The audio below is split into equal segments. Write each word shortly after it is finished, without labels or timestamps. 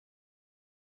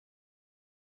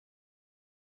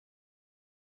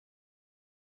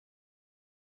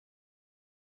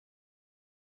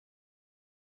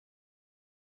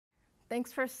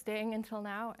Thanks for staying until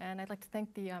now, and I'd like to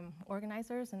thank the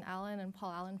organizers and Alan and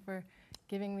Paul Allen for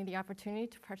giving me the opportunity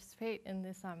to participate in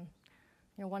this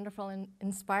wonderful and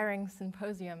inspiring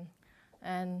symposium.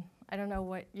 And I don't know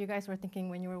what you guys were thinking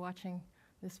when you were watching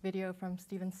this video from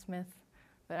Stephen Smith,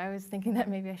 but I was thinking that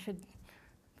maybe I should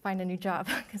find a new job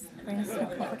because the brain is so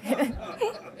complicated.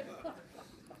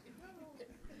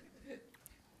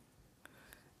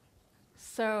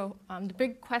 So the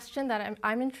big question that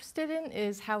I'm interested in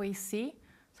is how we see.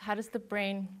 So how does the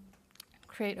brain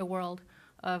create a world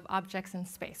of objects in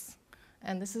space?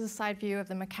 And this is a side view of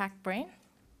the macaque brain.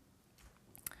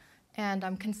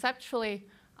 And conceptually,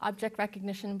 object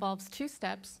recognition involves two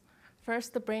steps.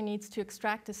 First, the brain needs to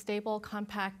extract a stable,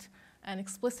 compact, and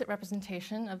explicit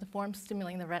representation of the form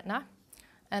stimulating the retina.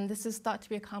 And this is thought to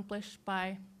be accomplished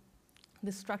by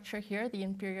this structure here, the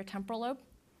inferior temporal lobe.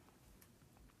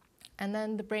 And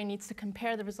then the brain needs to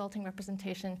compare the resulting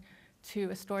representation to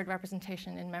a stored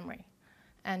representation in memory.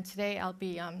 And today I'll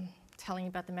be telling you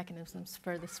about the mechanisms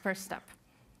for this first step.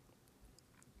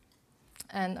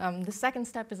 And the second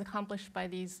step is accomplished by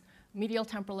these medial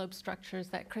temporal lobe structures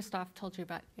that Christoph told you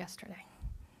about yesterday.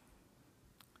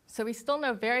 So we still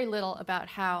know very little about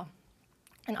how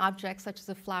an object such as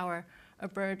a flower, a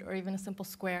bird, or even a simple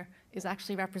square is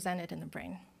actually represented in the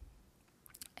brain.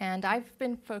 And I've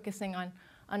been focusing on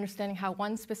understanding how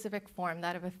one specific form,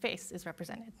 that of a face, is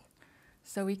represented.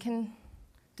 So we can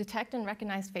detect and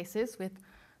recognize faces with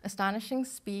astonishing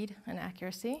speed and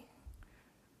accuracy.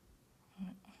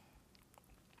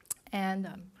 And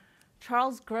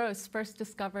Charles Gross first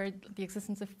discovered the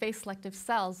existence of face-selective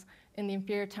cells in the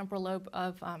inferior temporal lobe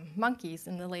of monkeys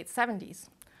in the late 70s.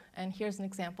 And here's an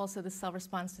example. So this cell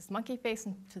responds to this monkey face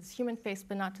and to this human face,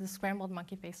 but not to the scrambled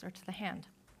monkey face or to the hand.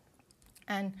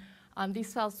 And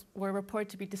these cells were reported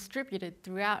to be distributed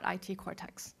throughout IT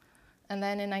cortex. And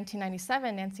then in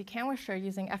 1997, Nancy Kanwisher,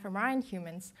 using fMRI in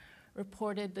humans,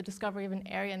 reported the discovery of an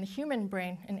area in the human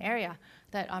brain, an area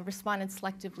that responded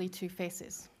selectively to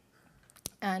faces.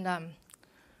 And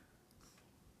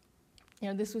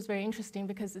this was very interesting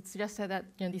because it suggested that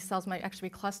these cells might actually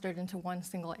be clustered into one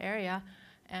single area.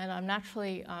 And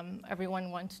naturally,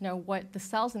 everyone wanted to know what the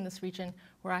cells in this region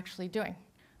were actually doing.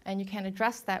 And you can't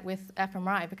address that with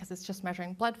fMRI because it's just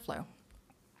measuring blood flow.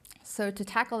 So to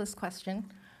tackle this question,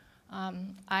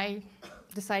 I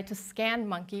decided to scan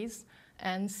monkeys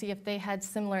and see if they had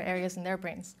similar areas in their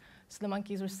brains. So the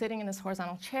monkeys were sitting in this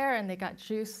horizontal chair, and they got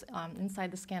juice inside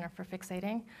the scanner for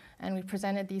fixating. And we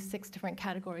presented these 6 different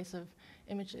categories of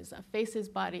images of faces,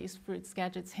 bodies, fruits,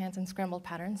 gadgets, hands, and scrambled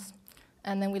patterns.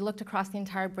 And then we looked across the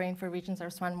entire brain for regions that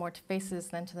respond more to faces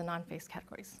than to the non-face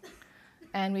categories.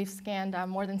 And we've scanned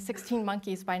more than 16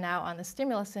 monkeys by now on the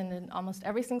stimulus, and in almost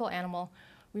every single animal,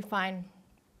 we find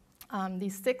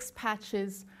these 6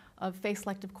 patches of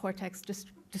face-selective cortex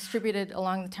distributed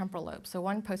along the temporal lobe. So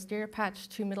 1 posterior patch,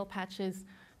 2 middle patches,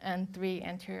 and 3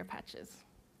 anterior patches.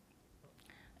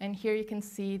 And here you can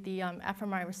see the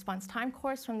fMRI response time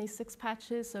course from these 6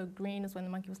 patches. So green is when the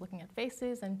monkey was looking at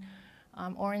faces, and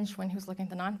orange when he was looking at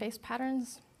the non-face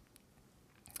patterns.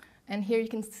 And here you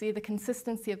can see the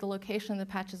consistency of the location of the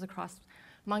patches across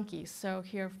monkeys. So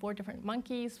here are 4 different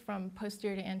monkeys from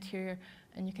posterior to anterior,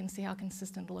 and you can see how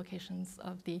consistent the locations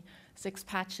of the 6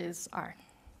 patches are.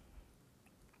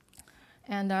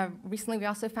 And recently we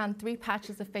also found 3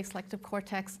 patches of face-selective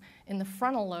cortex in the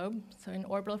frontal lobe, so in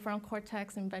orbital frontal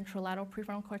cortex, in ventrolateral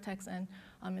prefrontal cortex, and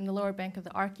in the lower bank of the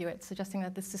arcuate, suggesting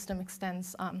that the system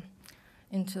extends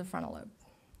into the frontal lobe.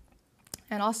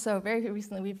 And also, very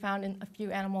recently, we found in a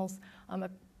few animals a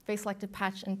face-selective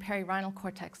patch in perirhinal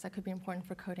cortex that could be important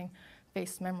for coding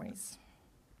face memories.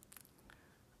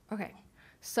 OK,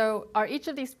 so are each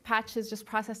of these patches just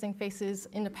processing faces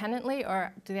independently,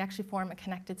 or do they actually form a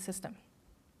connected system?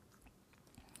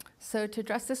 So to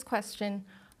address this question,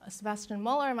 Sebastian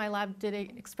Muller in my lab did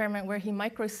an experiment where he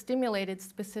microstimulated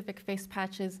specific face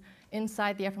patches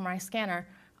inside the fMRI scanner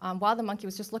while the monkey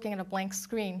was just looking at a blank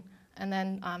screen, and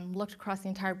then looked across the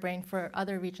entire brain for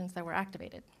other regions that were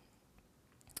activated.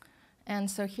 And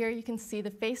so here you can see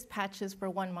the face patches for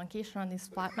 1 monkey shown on these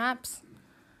flat maps.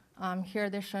 Here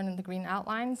they're shown in the green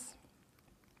outlines.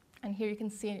 And here you can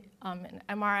see an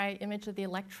MRI image of the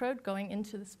electrode going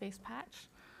into this face patch.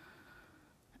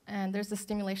 And there's the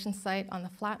stimulation site on the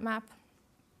flat map.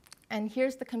 And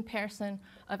here's the comparison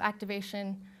of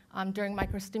activation during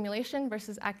microstimulation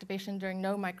versus activation during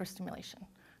no microstimulation.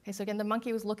 Okay, so again, the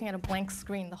monkey was looking at a blank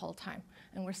screen the whole time,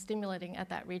 and we're stimulating at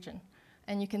that region.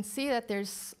 And you can see that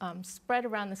there's spread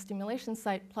around the stimulation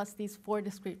site plus these 4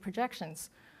 discrete projections,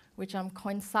 which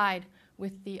coincide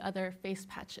with the other face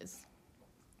patches.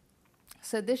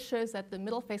 So this shows that the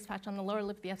middle face patch on the lower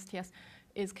lip of the STS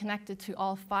is connected to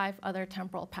all 5 other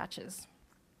temporal patches.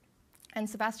 And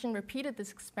Sebastian repeated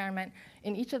this experiment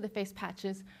in each of the face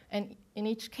patches, and in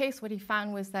each case what he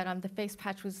found was that the face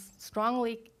patch was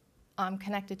strongly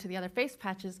connected to the other face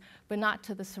patches, but not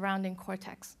to the surrounding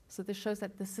cortex. So this shows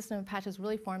that the system of patches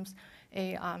really forms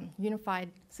a unified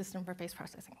system for face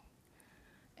processing.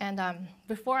 And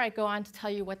before I go on to tell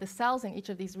you what the cells in each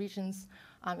of these regions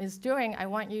is doing, I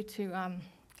want you to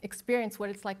experience what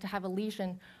it's like to have a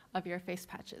lesion of your face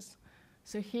patches.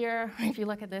 So here, if you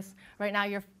look at this, right now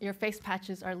your face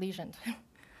patches are lesioned.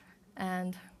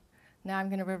 And now I'm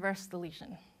going to reverse the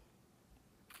lesion.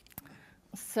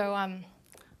 So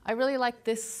I really like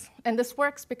this, and this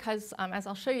works because, as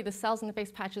I'll show you, the cells in the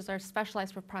face patches are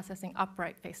specialized for processing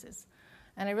upright faces.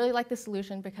 And I really like this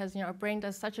solution because our brain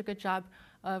does such a good job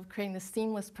of creating this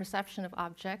seamless perception of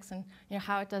objects, and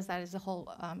how it does that is a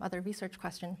whole other research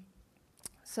question.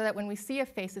 So that when we see a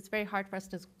face, it's very hard for us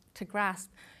to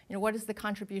grasp, what is the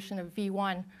contribution of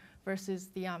V1 versus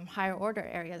the higher order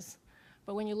areas.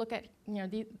 But when you look at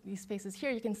these faces here,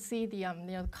 you can see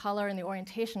the color and the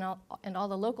orientation and all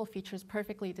the local features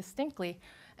perfectly distinctly,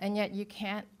 and yet you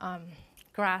can't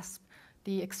grasp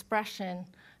the expression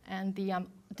and the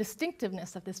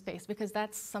distinctiveness of this face, because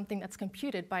that's something that's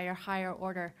computed by your higher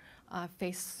order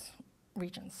face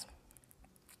regions.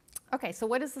 Okay, so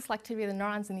what is the selectivity of the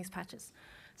neurons in these patches?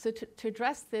 So to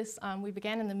address this, we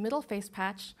began in the middle face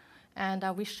patch, and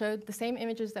we showed the same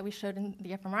images that we showed in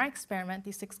the fMRI experiment,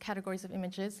 these 6 categories of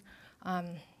images.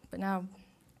 But now,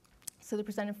 so they're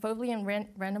presented foveally in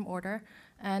random order.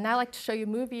 And now I'd like to show you a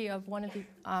movie of one of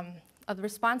the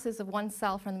responses of one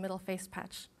cell from the middle face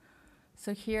patch.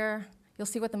 So here, you'll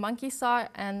see what the monkey saw,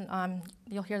 and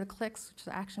you'll hear the clicks, which is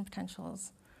the action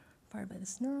potentials fired by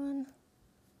this neuron.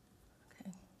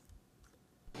 Okay.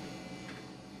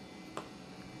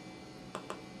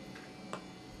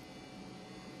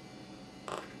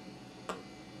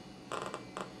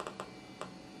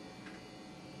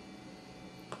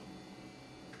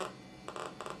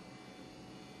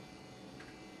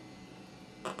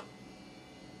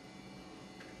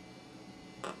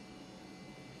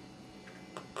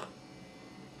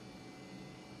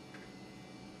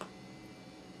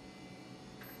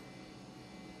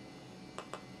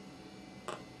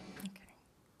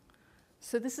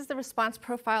 So this is the response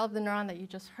profile of the neuron that you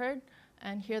just heard.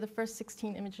 And here the first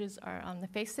 16 images are on the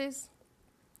faces.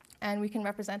 And we can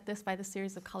represent this by the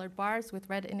series of colored bars with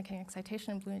red indicating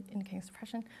excitation and blue indicating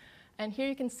suppression. And here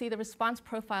you can see the response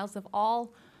profiles of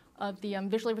all of the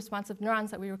visually responsive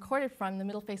neurons that we recorded from the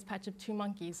middle face patch of 2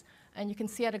 monkeys. And you can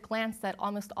see at a glance that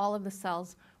almost all of the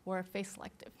cells were face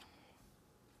selective.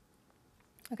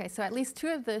 Okay, so at least 2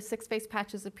 of the 6 face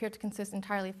patches appear to consist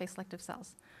entirely of face selective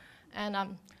cells.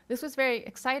 And this was very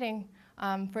exciting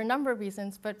for a number of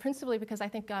reasons, but principally because I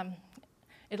think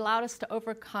it allowed us to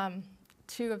overcome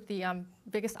 2 of the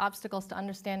biggest obstacles to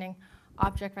understanding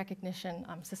object recognition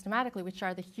systematically, which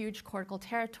are the huge cortical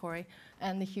territory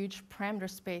and the huge parameter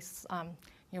space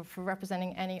for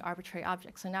representing any arbitrary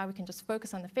object. So now we can just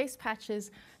focus on the face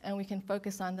patches, and we can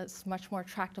focus on this much more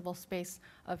tractable space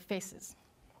of faces.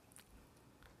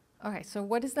 Okay, so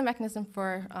what is the mechanism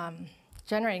for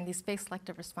generating these face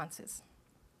selective responses?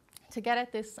 To get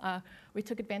at this, we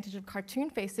took advantage of cartoon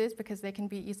faces because they can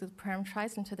be easily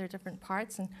parameterized into their different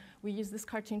parts. And we use this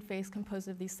cartoon face composed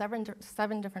of these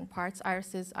 7 different parts: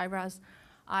 irises, eyebrows,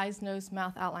 eyes, nose,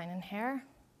 mouth, outline, and hair.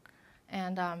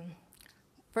 And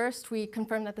first, we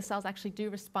confirmed that the cells actually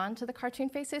do respond to the cartoon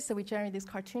faces. So we generate these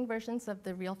cartoon versions of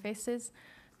the real faces.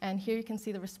 And here you can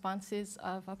see the responses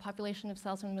of a population of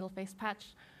cells from the middle face patch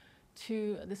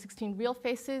to the 16 real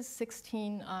faces,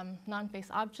 16 non-face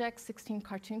objects, 16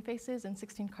 cartoon faces, and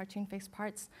 16 cartoon face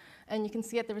parts. And you can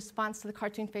see that the response to the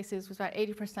cartoon faces was about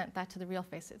 80% that to the real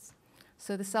faces.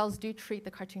 So the cells do treat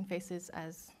the cartoon faces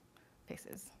as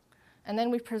faces. And then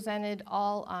we presented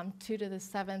all 2 to the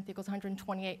 7th equals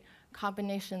 128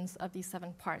 combinations of these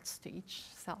 7 parts to each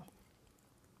cell.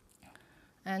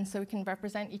 And so we can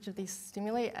represent each of these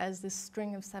stimuli as this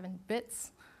string of 7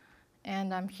 bits.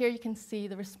 And here you can see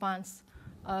the response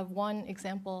of one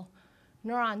example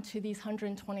neuron to these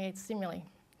 128 stimuli.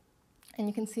 And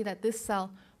you can see that this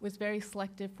cell was very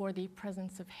selective for the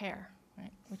presence of hair,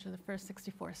 right, which are the first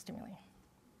 64 stimuli.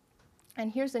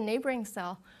 And here's a neighboring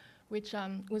cell, which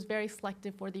was very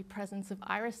selective for the presence of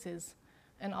irises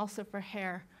and also for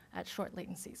hair at short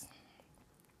latencies.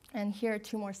 And here are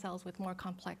 2 more cells with more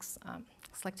complex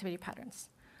selectivity patterns.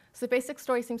 So the basic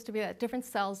story seems to be that different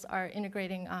cells are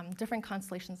integrating different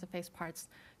constellations of face parts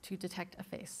to detect a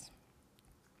face.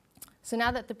 So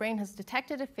now that the brain has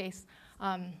detected a face,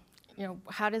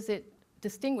 how does it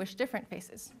distinguish different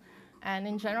faces. And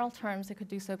in general terms, it could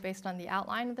do so based on the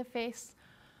outline of the face,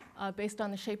 based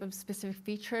on the shape of specific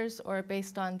features, or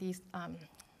based on the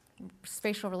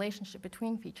spatial relationship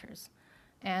between features.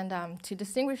 And to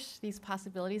distinguish these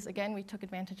possibilities, again, we took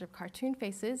advantage of cartoon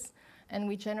faces, and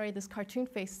we generated this cartoon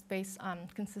face space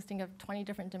consisting of 20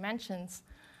 different dimensions.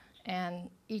 And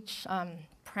each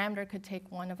parameter could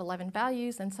take one of 11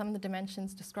 values, and some of the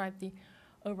dimensions describe the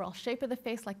overall shape of the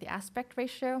face, like the aspect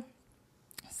ratio.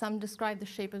 Some describe the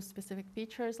shape of specific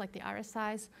features, like the iris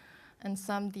size, and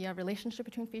some the relationship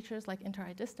between features, like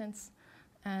inter-eye distance.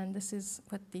 And this is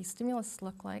what the stimulus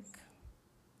look like.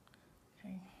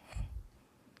 Okay.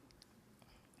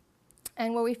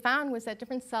 And what we found was that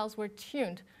different cells were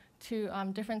tuned to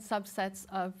different subsets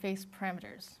of face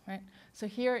parameters, right? So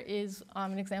here is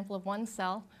an example of one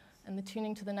cell and the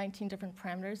tuning to the 19 different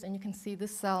parameters. And you can see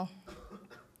this cell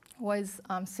was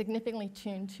significantly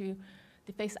tuned to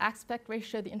the face aspect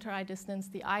ratio, the inter-eye distance,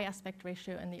 the eye aspect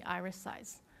ratio, and the iris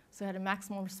size. So it had a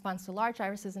maximal response to large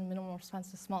irises and minimal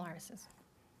response to small irises.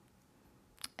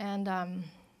 And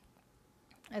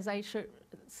as I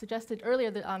suggested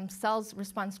earlier, the cells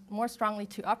respond more strongly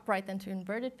to upright than to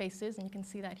inverted faces, and you can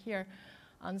see that here.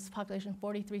 This is population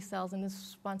 43 cells, and this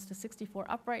responds to 64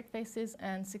 upright faces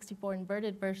and 64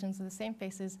 inverted versions of the same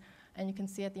faces. And you can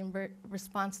see that the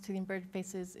response to the inverted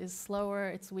faces is slower,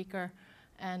 it's weaker,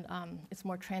 and it's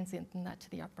more transient than that to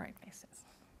the upright faces.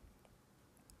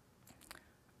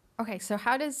 Okay, so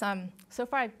how does, so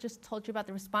far I've just told you about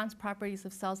the response properties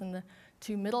of cells in the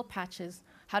two middle patches.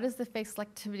 How does the face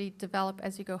selectivity develop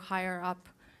as you go higher up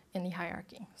in the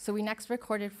hierarchy? So we next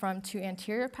recorded from two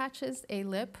anterior patches,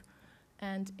 A-lip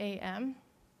and AM.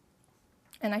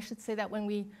 And I should say that when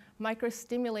we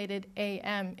microstimulated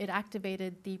AM, it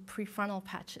activated the prefrontal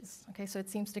patches. Okay, so it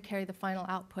seems to carry the final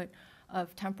output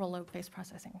of temporal lobe face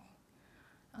processing.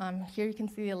 Here you can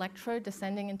see the electrode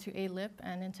descending into A-lip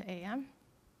and into AM.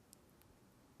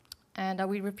 And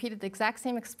we repeated the exact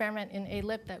same experiment in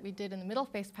A-lip that we did in the middle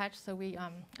face patch. So we,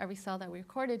 every cell that we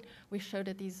recorded, we showed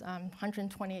it these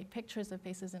 128 pictures of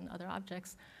faces and other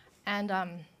objects. And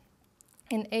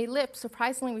in A-lip,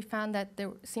 surprisingly, we found that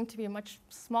there seemed to be a much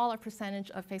smaller percentage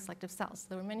of face-selective cells.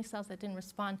 There were many cells that didn't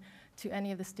respond to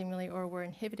any of the stimuli or were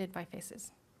inhibited by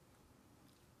faces.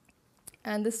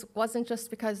 And this wasn't just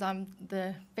because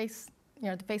the face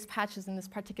patches in this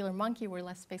particular monkey were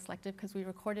less face-selective, because we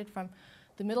recorded from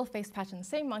the middle face patch in the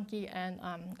same monkey and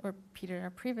repeated our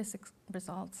previous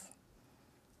results.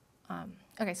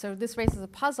 Okay, so this raises a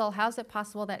puzzle. How is it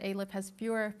possible that A-lip has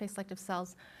fewer face-selective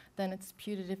cells than its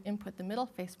putative input, the middle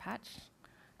face patch?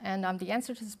 And the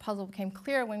answer to this puzzle became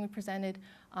clear when we presented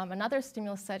another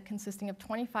stimulus set consisting of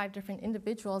 25 different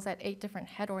individuals at 8 different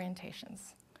head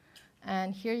orientations.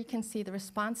 And here you can see the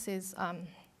responses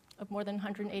of more than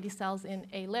 180 cells in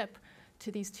A-lip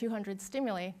to these 200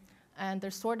 stimuli. And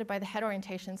they're sorted by the head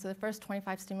orientation. So the first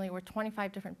 25 stimuli were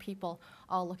 25 different people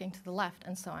all looking to the left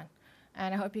and so on.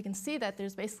 And I hope you can see that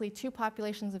there's basically two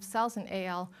populations of cells in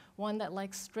AL, one that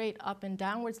likes straight up and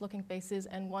downwards looking faces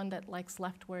and one that likes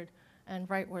leftward and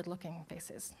rightward looking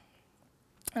faces.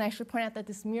 And I should point out that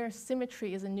this mirror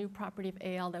symmetry is a new property of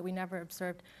AL that we never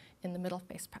observed in the middle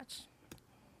face patch.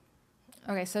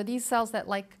 Okay, so these cells that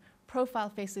like profile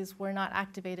faces were not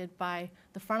activated by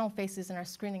the frontal faces in our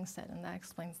screening set, and that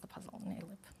explains the puzzle in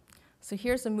A-lip. So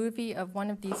here's a movie of one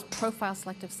of these profile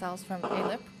selective cells from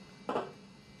A-lip.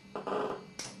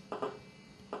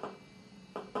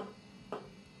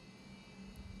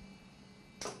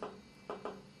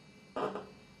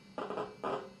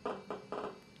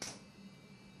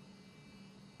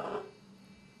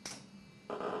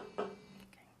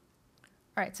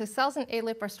 All right, so cells in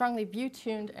A-lip are strongly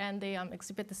view-tuned, and they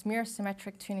exhibit this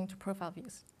mirror-symmetric tuning to profile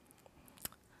views.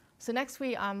 So next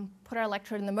we put our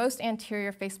electrode in the most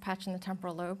anterior face patch in the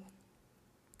temporal lobe.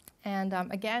 And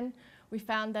again, we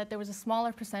found that there was a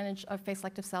smaller percentage of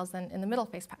face-selective cells than in the middle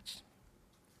face patch.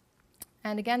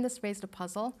 And again, this raised a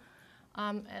puzzle.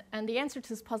 And the answer to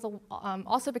this puzzle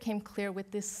also became clear with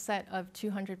this set of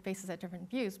 200 faces at different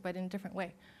views, but in a different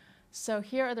way. So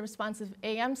here are the responsive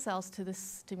AM cells to this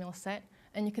stimulus set.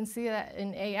 And you can see that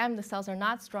in AM, the cells are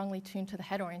not strongly tuned to the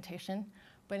head orientation,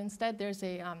 but instead there's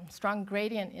a strong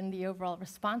gradient in the overall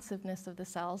responsiveness of the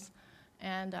cells.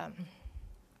 And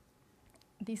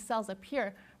these cells up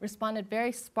here responded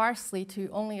very sparsely to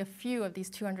only a few of these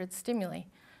 200 stimuli.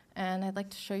 And I'd like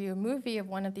to show you a movie of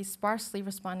one of these sparsely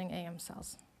responding AM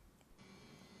cells.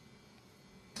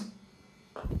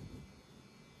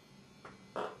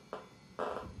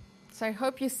 So I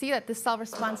hope you see that this cell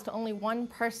responds to only one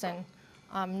person,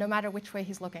 no matter which way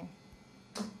he's looking.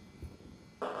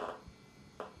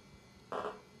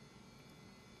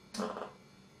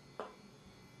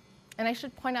 And I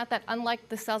should point out that unlike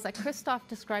the cells that Christoph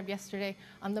described yesterday,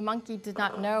 the monkey did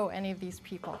not know any of these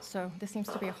people. So this seems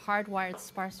to be a hardwired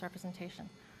sparse representation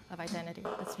of identity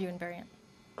that's view invariant.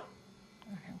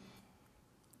 Okay.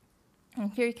 And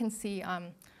here you can see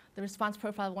the response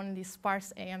profile of one of these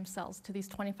sparse AM cells to these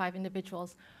 25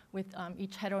 individuals with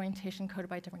each head orientation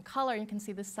coded by a different color. You can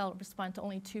see this cell respond to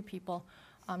only 2 people,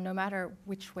 no matter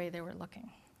which way they were looking.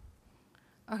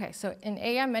 Okay, so in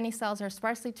AM, many cells are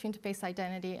sparsely tuned to face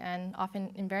identity and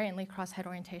often invariantly cross head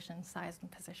orientation, size, and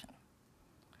position.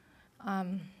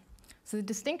 So the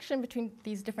distinction between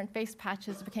these different face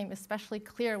patches became especially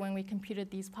clear when we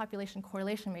computed these population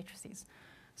correlation matrices.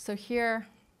 So here,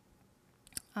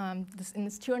 in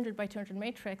this 200 by 200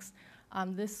 matrix,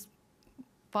 this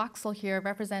voxel here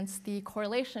represents the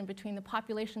correlation between the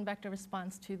population vector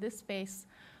response to this face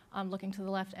looking to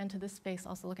the left and to this face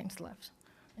also looking to the left.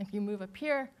 If you move up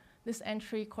here, this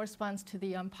entry corresponds to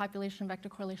the population vector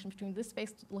correlation between this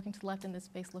face looking to the left and this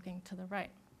face looking to the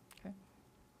right. Okay?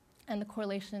 And the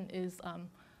correlation is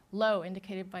low,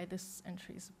 indicated by this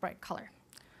entry's bright color.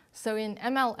 So in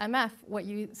MLMF, what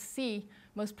you see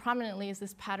most prominently is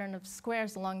this pattern of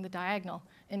squares along the diagonal,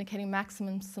 indicating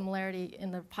maximum similarity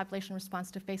in the population response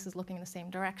to faces looking in the same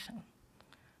direction.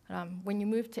 When you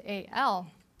move to AL,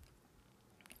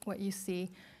 what you see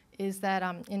is that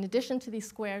in addition to these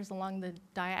squares along the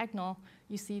diagonal,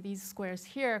 you see these squares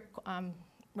here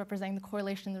representing the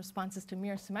correlation in the responses to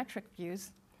mirror symmetric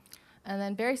views. And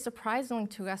then very surprisingly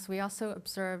to us, we also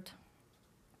observed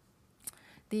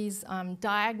these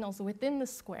diagonals within the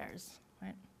squares,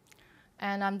 right?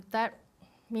 And that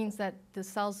means that the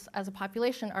cells as a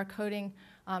population are coding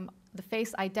the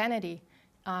face identity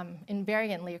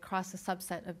invariantly across a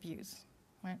subset of views,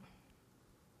 right?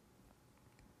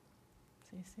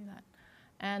 So you see that.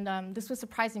 And this was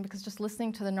surprising because just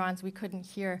listening to the neurons, we couldn't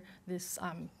hear this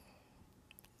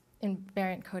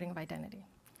invariant coding of identity.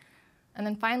 And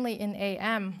then finally in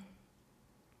AM,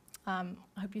 I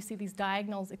hope you see these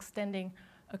diagonals extending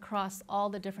across all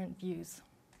the different views.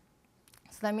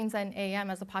 So that means that in AM,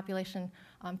 as a population,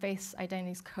 face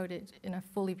identity is coded in a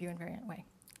fully view invariant way.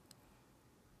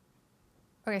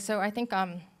 Okay, so I think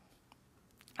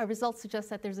our results suggest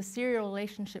that there's a serial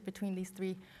relationship between these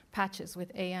 3 patches with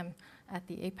AM at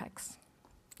the apex.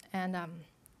 And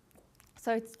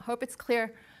so I hope it's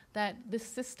clear that this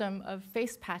system of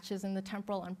face patches in the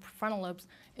temporal and frontal lobes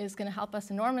is going to help us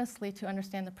enormously to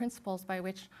understand the principles by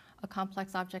which a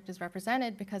complex object is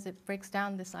represented, because it breaks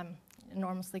down this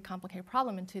enormously complicated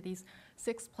problem into these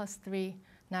 6 + 3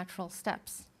 natural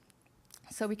steps.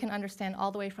 So we can understand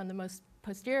all the way from the most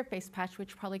posterior face patch,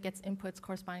 which probably gets inputs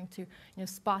corresponding to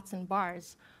spots and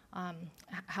bars,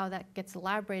 how that gets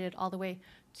elaborated all the way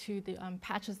to the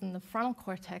patches in the frontal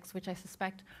cortex, which I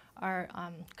suspect are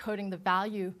coding the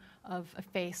value of a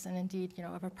face and indeed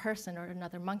of a person or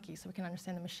another monkey, so we can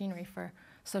understand the machinery for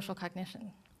social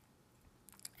cognition.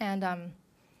 And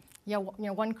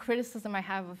one criticism I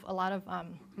have of a lot of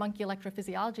monkey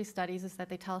electrophysiology studies is that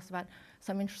they tell us about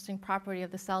some interesting property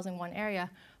of the cells in one area,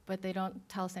 but they don't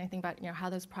tell us anything about how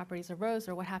those properties arose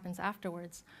or what happens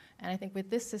afterwards. And I think with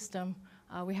this system,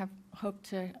 we have hope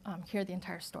to hear the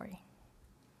entire story.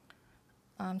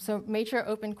 So major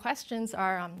open questions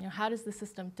are, how does the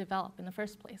system develop in the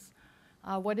first place?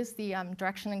 What is the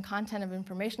direction and content of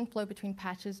information flow between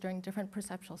patches during different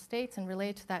perceptual states? And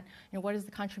related to that, what is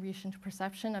the contribution to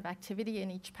perception of activity in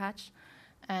each patch?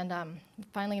 And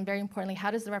finally, and very importantly,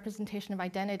 how does the representation of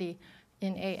identity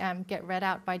in AM get read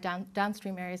out by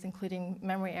downstream areas, including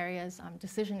memory areas,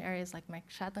 decision areas like Mike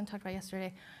Shadlin talked about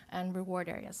yesterday, and reward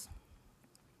areas?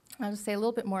 I'll just say a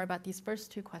little bit more about these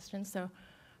first 2 questions. So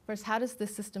first, how does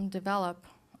this system develop?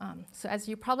 So as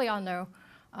you probably all know,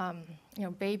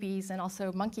 babies and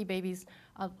also monkey babies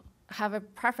have a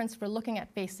preference for looking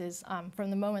at faces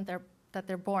from the moment that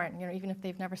they're born, even if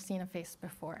they've never seen a face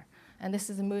before. And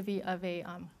this is a movie of a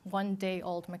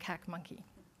 1-day-old macaque monkey.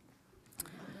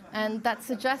 And that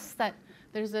suggests that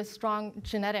there's a strong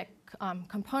genetic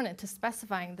component to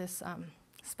specifying this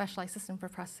specialized system for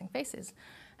processing faces.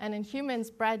 And in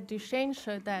humans, Brad Duchesne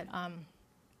showed that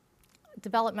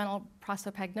developmental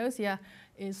prosopagnosia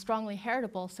is strongly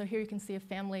heritable. So here you can see a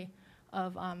family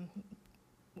of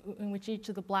in which each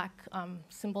of the black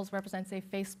symbols represents a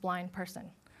face-blind person.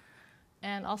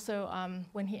 And also,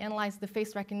 when he analyzed the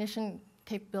face recognition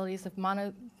capabilities of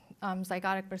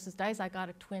monozygotic versus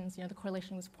dizygotic twins, the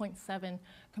correlation was 0.7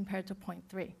 compared to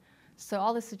 0.3. So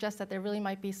all this suggests that there really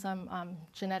might be some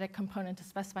genetic component to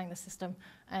specifying the system,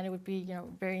 and it would be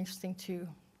very interesting to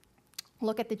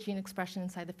look at the gene expression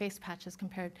inside the face patches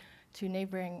compared to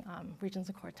neighboring regions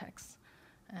of cortex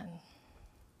and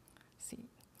see.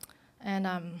 And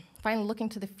finally, looking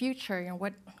to the future,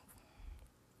 what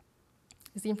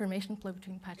is the information flow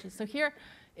between patches? So here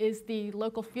is the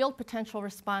local field potential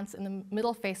response in the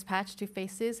middle face patch to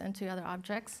faces and to other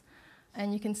objects.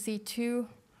 And you can see two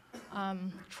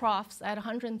troughs at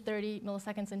 130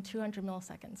 milliseconds and 200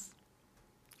 milliseconds.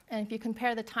 And if you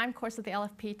compare the time course of the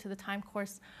LFP to the time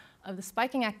course of the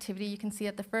spiking activity, you can see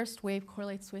that the first wave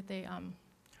correlates with a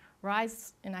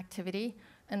rise in activity,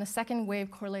 and the second wave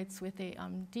correlates with a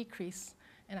decrease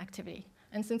in activity.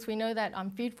 And since we know that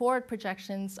feed-forward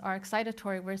projections are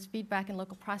excitatory, whereas feedback and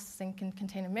local processing can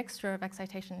contain a mixture of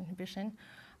excitation and inhibition,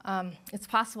 it's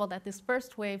possible that this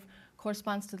first wave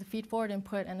corresponds to the feed-forward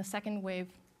input, and the second wave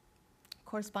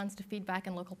corresponds to feedback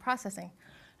and local processing.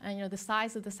 And the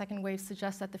size of the second wave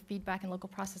suggests that the feedback and local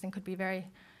processing could be very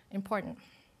important.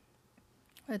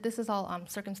 But this is all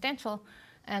circumstantial,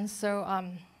 and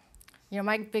so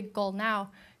my big goal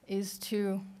now is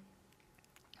to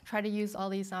try to use all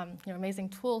these amazing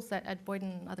tools that Ed Boyd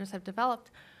and others have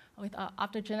developed with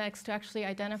optogenetics to actually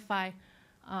identify,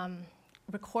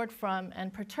 record from,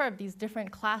 and perturb these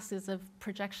different classes of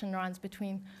projection neurons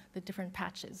between the different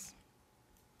patches.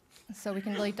 So we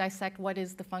can really dissect what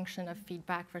is the function of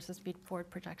feedback versus feed-forward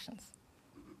projections.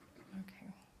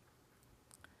 Okay.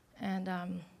 And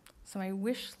so my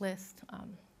wish list.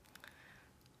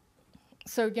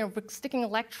 So we're sticking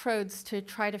electrodes to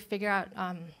try to figure out,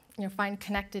 find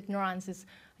connected neurons is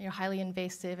highly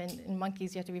invasive. And in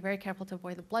monkeys, you have to be very careful to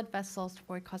avoid the blood vessels, to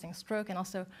avoid causing a stroke. And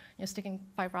also, sticking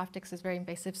fiber optics is very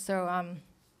invasive. So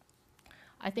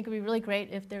I think it would be really great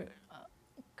if there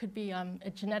could be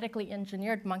a genetically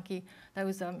engineered monkey that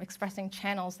was expressing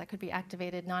channels that could be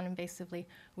activated non-invasively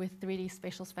with 3D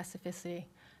spatial specificity.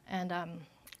 And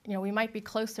we might be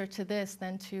closer to this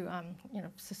than to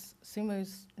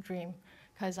Sumu's dream,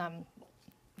 because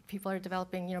people are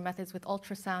developing methods with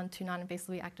ultrasound to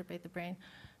non-invasively activate the brain.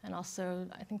 And also,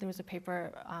 I think there was a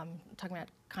paper talking about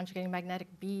conjugating magnetic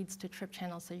beads to trip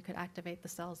channels so you could activate the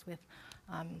cells with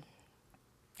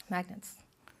magnets.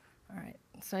 All right,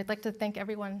 so I'd like to thank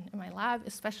everyone in my lab,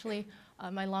 especially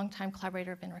my longtime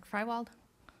collaborator, Vinrik Frywald,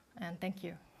 and thank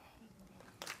you.